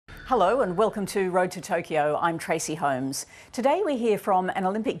Hello and welcome to Road to Tokyo. I'm Tracey Holmes. Today we hear from an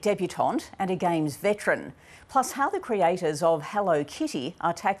Olympic debutante and a Games veteran, plus how the creators of Hello Kitty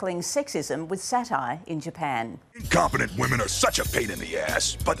are tackling sexism with satire in Japan. Incompetent women are such a pain in the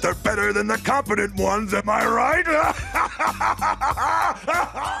ass, but they're better than the competent ones, am I right?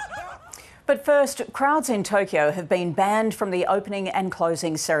 But first, crowds in Tokyo have been banned from the opening and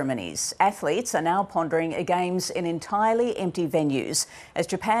closing ceremonies. Athletes are now pondering a Games in entirely empty venues as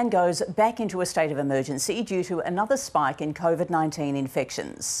Japan goes back into a state of emergency due to another spike in COVID-19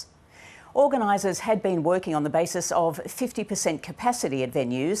 infections. Organisers had been working on the basis of 50% capacity at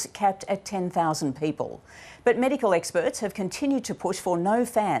venues capped at 10,000 people. But medical experts have continued to push for no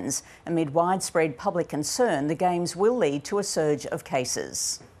fans amid widespread public concern the Games will lead to a surge of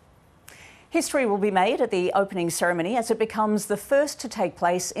cases. History will be made at the opening ceremony as it becomes the first to take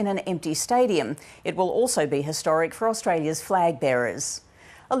place in an empty stadium. It will also be historic for Australia's flag bearers.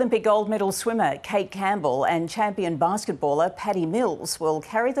 Olympic gold medal swimmer Kate Campbell and champion basketballer Patty Mills will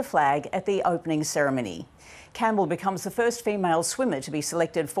carry the flag at the opening ceremony. Campbell becomes the first female swimmer to be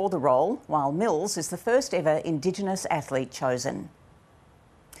selected for the role, while Mills is the first ever Indigenous athlete chosen.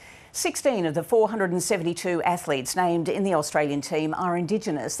 16 of the 472 athletes named in the Australian team are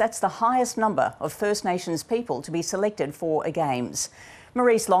Indigenous. That's the highest number of First Nations people to be selected for a Games.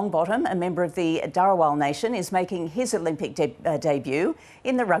 Maurice Longbottom, a member of the Dharawal Nation, is making his Olympic debut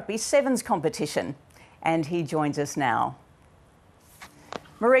in the Rugby Sevens competition. And he joins us now.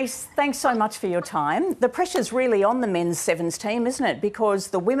 Maurice, thanks so much for your time. The pressure's really on the men's Sevens team, isn't it? Because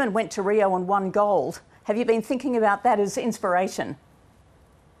the women went to Rio and won gold. Have you been thinking about that as inspiration?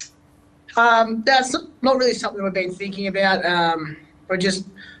 That's not really something we've been thinking about. We're just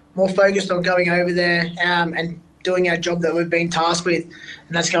more focused on going over there and doing our job that we've been tasked with,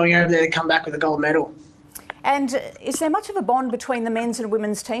 and that's going over there to come back with a gold medal. And is there much of a bond between the men's and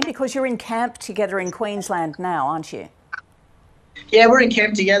women's team? Because you're in camp together in Queensland now, aren't you? Yeah, we're in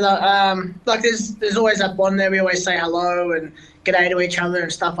camp together. There's always that bond there. We always say hello and g'day to each other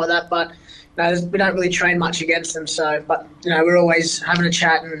and stuff like that, but no, we don't really train much against them. But we're always having a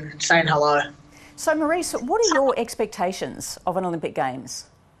chat and saying hello. So, Maurice, what are your expectations of an Olympic Games?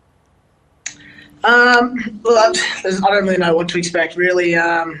 I don't really know what to expect, really.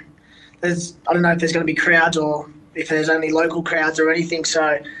 I don't know if there's going to be crowds or if there's only local crowds or anything.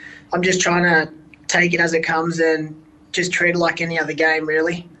 So I'm just trying to take it as it comes and just treat it like any other game,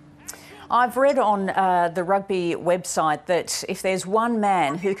 really. I've read on the Rugby website that if there's one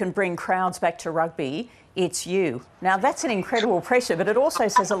man who can bring crowds back to rugby, it's you. Now, that's an incredible pressure, but it also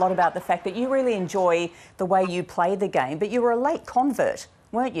says a lot about the fact that you really enjoy the way you play the game, but you were a late convert,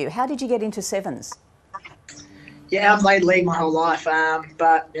 weren't you? How did you get into Sevens? Yeah, I've played league my whole life,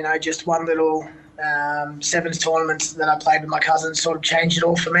 but, just one little Sevens tournament that I played with my cousins sort of changed it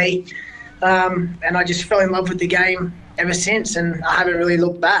all for me. And I just fell in love with the game ever since, and I haven't really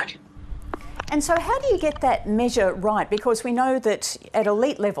looked back. And so how do you get that measure right? Because we know that at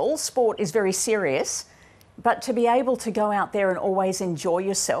elite level, sport is very serious, but to be able to go out there and always enjoy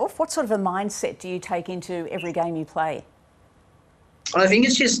yourself, what sort of a mindset do you take into every game you play? I think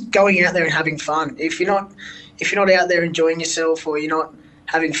it's just going out there and having fun. If you're not out there enjoying yourself or you're not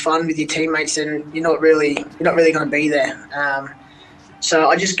having fun with your teammates, then you're not really going to be there. So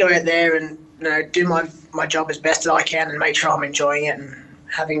I just go out there and do my job as best as I can and make sure I'm enjoying it and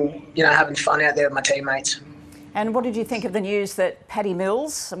having fun out there with my teammates. And what did you think of the news that Patty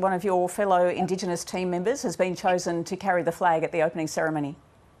Mills, one of your fellow Indigenous team members, has been chosen to carry the flag at the opening ceremony?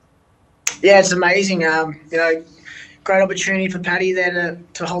 Yeah, it's amazing. Great opportunity for Patty there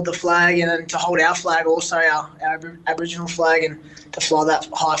to hold the flag and then to hold our flag also, our Aboriginal flag, and to fly that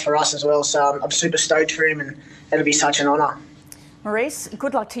high for us as well. So I'm super stoked for him and it'll be such an honour. Maurice,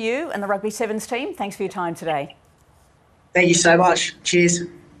 good luck to you and the Rugby Sevens team. Thanks for your time today. Thank you so much. Cheers.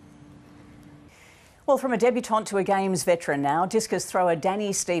 Well, from a debutante to a Games veteran now, discus thrower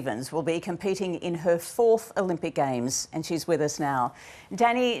Dani Stevens will be competing in her 4th Olympic Games, and she's with us now.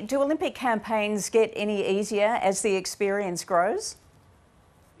 Dani, do Olympic campaigns get any easier as the experience grows?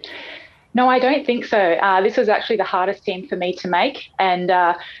 No, I don't think so. This was actually the hardest team for me to make, and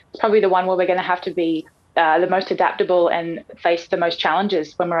it's probably the one where we're going to have to be the most adaptable and face the most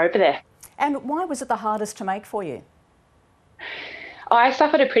challenges when we're over there. And why was it the hardest to make for you? I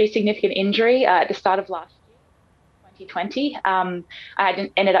suffered a pretty significant injury at the start of last year, 2020. I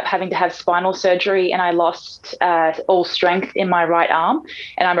ended up having to have spinal surgery and I lost all strength in my right arm,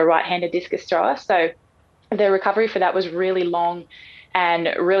 and I'm a right-handed discus thrower. So the recovery for that was really long and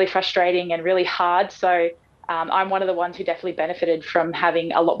really frustrating and really hard. So I'm one of the ones who definitely benefited from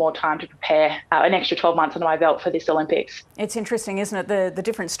having a lot more time to prepare, an extra 12 months under my belt for this Olympics. It's interesting, isn't it, the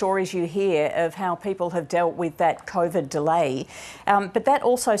different stories you hear of how people have dealt with that COVID delay. But that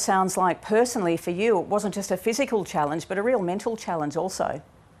also sounds like personally for you, it wasn't just a physical challenge, but a real mental challenge also.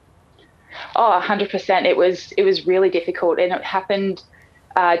 Oh, 100%. It was really difficult, and it happened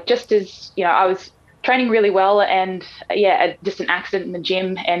just as, I was training really well, and just an accident in the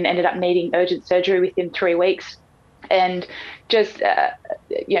gym and ended up needing urgent surgery within 3 weeks. And just,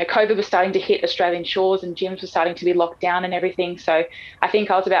 COVID was starting to hit Australian shores and gyms were starting to be locked down and everything. So I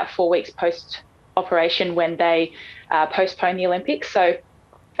think I was about 4 weeks post-operation when they postponed the Olympics.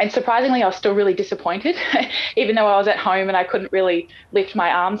 And surprisingly, I was still really disappointed, even though I was at home and I couldn't really lift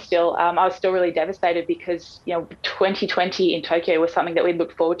my arms still. I was still really devastated because, 2020 in Tokyo was something that we'd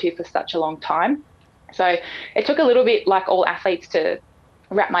looked forward to for such a long time. So it took a little bit, like all athletes, to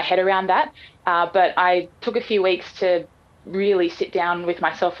wrap my head around that. But I took a few weeks to really sit down with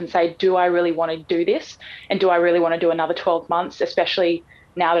myself and say, do I really want to do this? And do I really want to do another 12 months, especially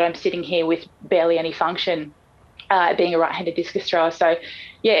now that I'm sitting here with barely any function, being a right-handed discus thrower. So,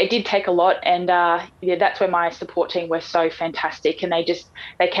 it did take a lot. And, that's where my support team were so fantastic. And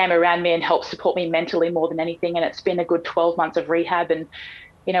they came around me and helped support me mentally more than anything. And it's been a good 12 months of rehab. And,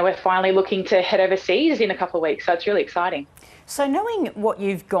 we're finally looking to head overseas in a couple of weeks. So it's really exciting. So knowing what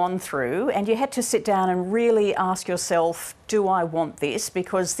you've gone through, and you had to sit down and really ask yourself, do I want this?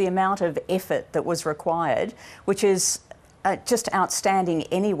 Because the amount of effort that was required, which is just outstanding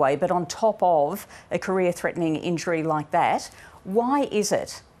anyway, but on top of a career-threatening injury like that, why is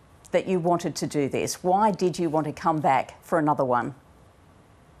it that you wanted to do this? Why did you want to come back for another one?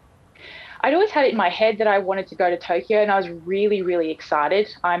 I'd always had it in my head that I wanted to go to Tokyo, and I was really, really excited.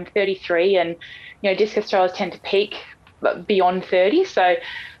 I'm 33, and discus throwers tend to peak beyond 30. So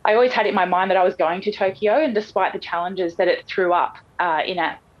I always had it in my mind that I was going to Tokyo, and despite the challenges that it threw up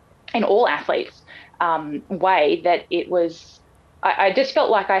in all athletes' way, that it was, I just felt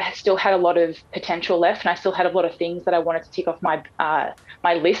like I still had a lot of potential left, and I still had a lot of things that I wanted to tick off my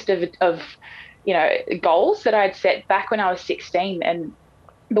my list of goals that I had set back when I was 16. And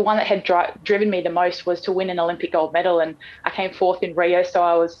the one that had driven me the most was to win an Olympic gold medal, and I came fourth in Rio, so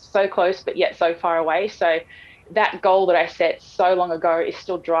I was so close but yet so far away. So that goal that I set so long ago is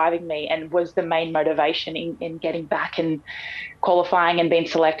still driving me and was the main motivation in getting back and qualifying and being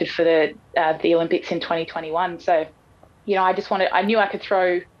selected for the Olympics in 2021. So, I knew I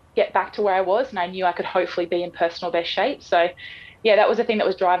could get back to where I was, and I knew I could hopefully be in personal best shape. So, that was the thing that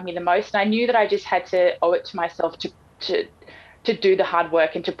was driving me the most. And I knew that I just had to owe it to myself to do the hard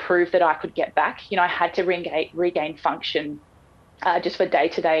work and to prove that I could get back. I had to regain function just for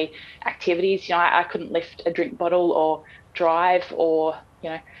day-to-day activities. I couldn't lift a drink bottle or drive or,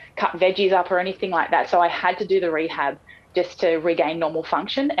 cut veggies up or anything like that. So I had to do the rehab just to regain normal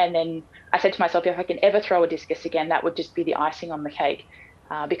function. And then I said to myself, if I can ever throw a discus again, that would just be the icing on the cake.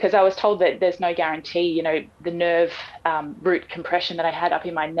 Because I was told that there's no guarantee, the nerve root compression that I had up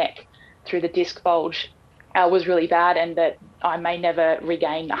in my neck through the disc bulge was really bad, and that I may never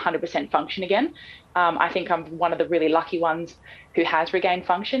regain 100% function again. I think I'm one of the really lucky ones who has regained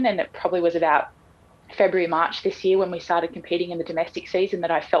function, and it probably was about February, March this year when we started competing in the domestic season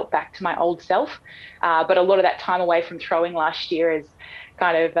that I felt back to my old self. But a lot of that time away from throwing last year is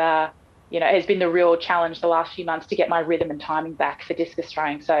kind of, has been the real challenge the last few months to get my rhythm and timing back for discus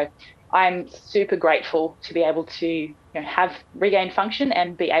throwing. So I'm super grateful to be able to have regained function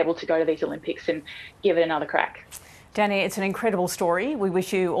and be able to go to these Olympics and give it another crack. Dani, it's an incredible story. We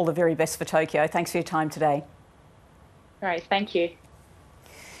wish you all the very best for Tokyo. Thanks for your time today. All right, thank you.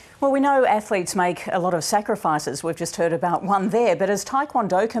 Well, we know athletes make a lot of sacrifices. We've just heard about one there. But as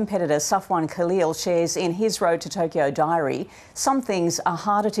Taekwondo competitor Safwan Khalil shares in his Road to Tokyo diary, some things are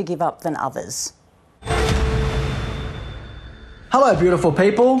harder to give up than others. Hello, beautiful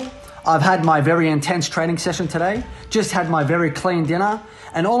people. I've had my very intense training session today, just had my very clean dinner,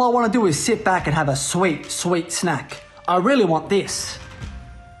 and all I want to do is sit back and have a sweet, sweet snack. I really want this.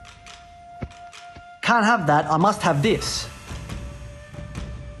 Can't have that, I must have this.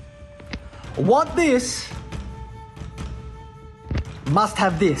 Want this, must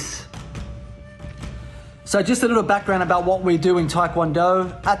have this. So just a little background about what we do in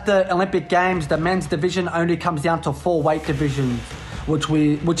Taekwondo. At the Olympic Games, the men's division only comes down to 4 weight divisions,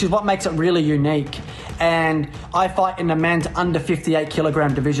 which is what makes it really unique. And I fight in the men's under 58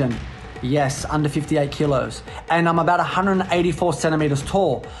 kilogram division. Yes, under 58 kilos. And I'm about 184 centimeters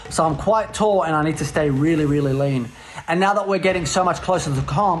tall. So I'm quite tall and I need to stay really, really lean. And now that we're getting so much closer to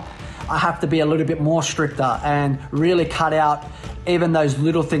comp, I have to be a little bit more stricter and really cut out even those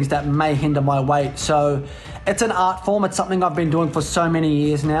little things that may hinder my weight. So It's an art form. It's something I've been doing for so many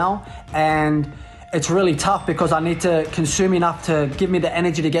years now, and it's really tough because I need to consume enough to give me the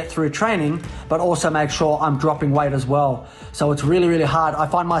energy to get through training, but also make sure I'm dropping weight as well. So it's really, really hard. I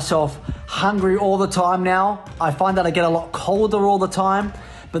find myself hungry all the time now. I find that I get a lot colder all the time,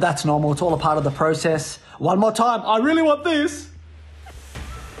 but that's normal. It's all a part of the process. One more time. I really want this,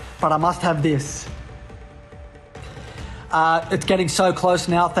 but I must have this. It's getting so close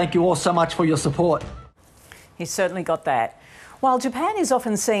now. Thank you all so much for your support. He's certainly got that. While Japan is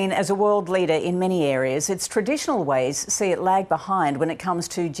often seen as a world leader in many areas, its traditional ways see it lag behind when it comes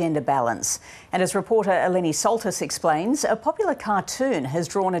to gender balance. And as reporter Eleni Soltis explains, a popular cartoon has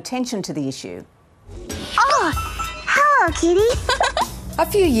drawn attention to the issue. Oh, hello, kitty. A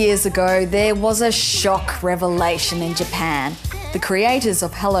few years ago, there was a shock revelation in Japan. The creators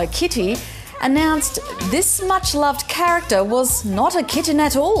of Hello Kitty announced this much-loved character was not a kitten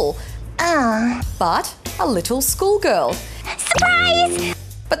at all, but a little schoolgirl. Surprise!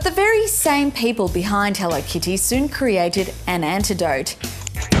 But the very same people behind Hello Kitty soon created an antidote.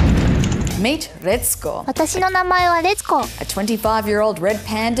 Meet Retsuko, 私の名前はレツコ。 a 25-year-old red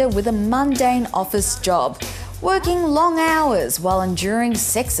panda with a mundane office job, working long hours while enduring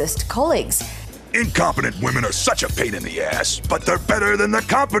sexist colleagues. Incompetent women are such a pain in the ass, but they're better than the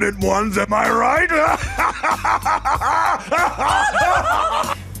competent ones, am I right?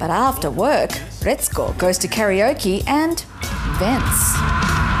 But after work, Retsuko goes to karaoke and vents.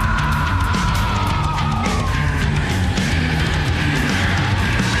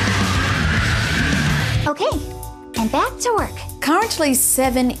 Okay, and back to work. Currently,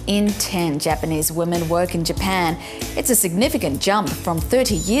 7 in 10 Japanese women work in Japan. It's a significant jump from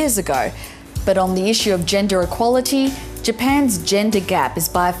 30 years ago. But on the issue of gender equality, Japan's gender gap is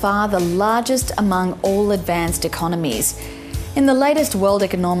by far the largest among all advanced economies. In the latest World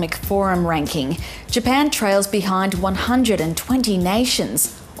Economic Forum ranking, Japan trails behind 120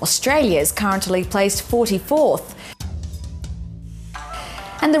 nations. Australia is currently placed 44th.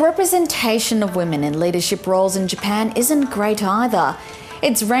 And the representation of women in leadership roles in Japan isn't great either.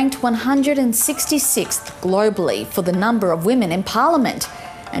 It's ranked 166th globally for the number of women in parliament.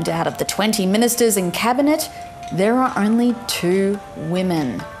 And out of the 20 ministers in cabinet, there are only 2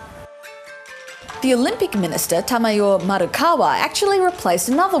 women. The Olympic minister, Tamayo Marukawa, actually replaced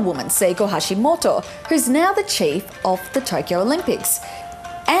another woman, Seiko Hashimoto, who's now the chief of the Tokyo Olympics.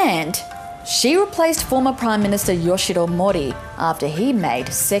 And she replaced former Prime Minister Yoshiro Mori after he made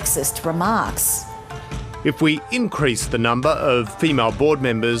sexist remarks. If we increase the number of female board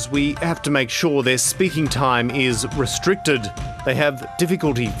members, we have to make sure their speaking time is restricted. They have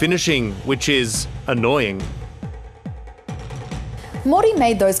difficulty finishing, which is annoying. Mori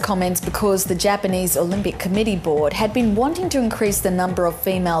made those comments because the Japanese Olympic Committee Board had been wanting to increase the number of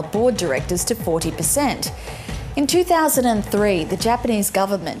female board directors to 40%. In 2003, the Japanese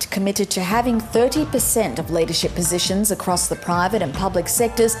government committed to having 30% of leadership positions across the private and public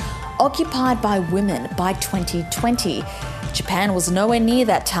sectors occupied by women by 2020. Japan was nowhere near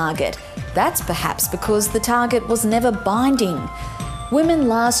that target. That's perhaps because the target was never binding. Women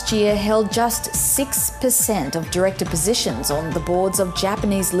last year held just 6% of director positions on the boards of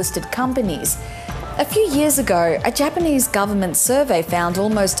Japanese listed companies. A few years ago, a Japanese government survey found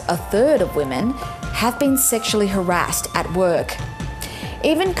almost a third of women have been sexually harassed at work.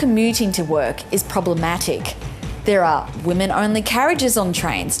 Even commuting to work is problematic. There are women-only carriages on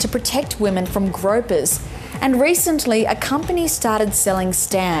trains to protect women from gropers. And recently, a company started selling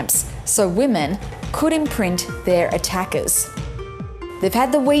stamps so women could imprint their attackers. They've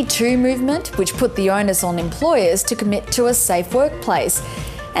had the We Too movement, which put the onus on employers to commit to a safe workplace.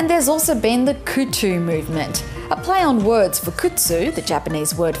 And there's also been the Kutu movement, a play on words for kutsu, the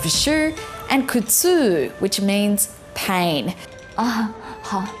Japanese word for shoe, and kutsu, which means pain. A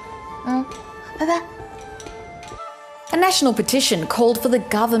national petition called for the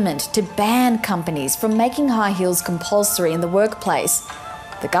government to ban companies from making high heels compulsory in the workplace.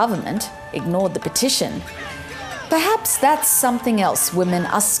 The government ignored the petition. Perhaps that's something else women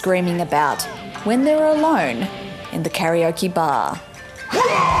are screaming about when they're alone in the karaoke bar.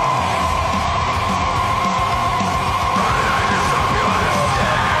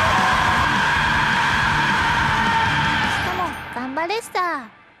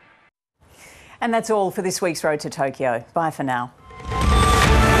 And that's all for this week's Road to Tokyo. Bye for now.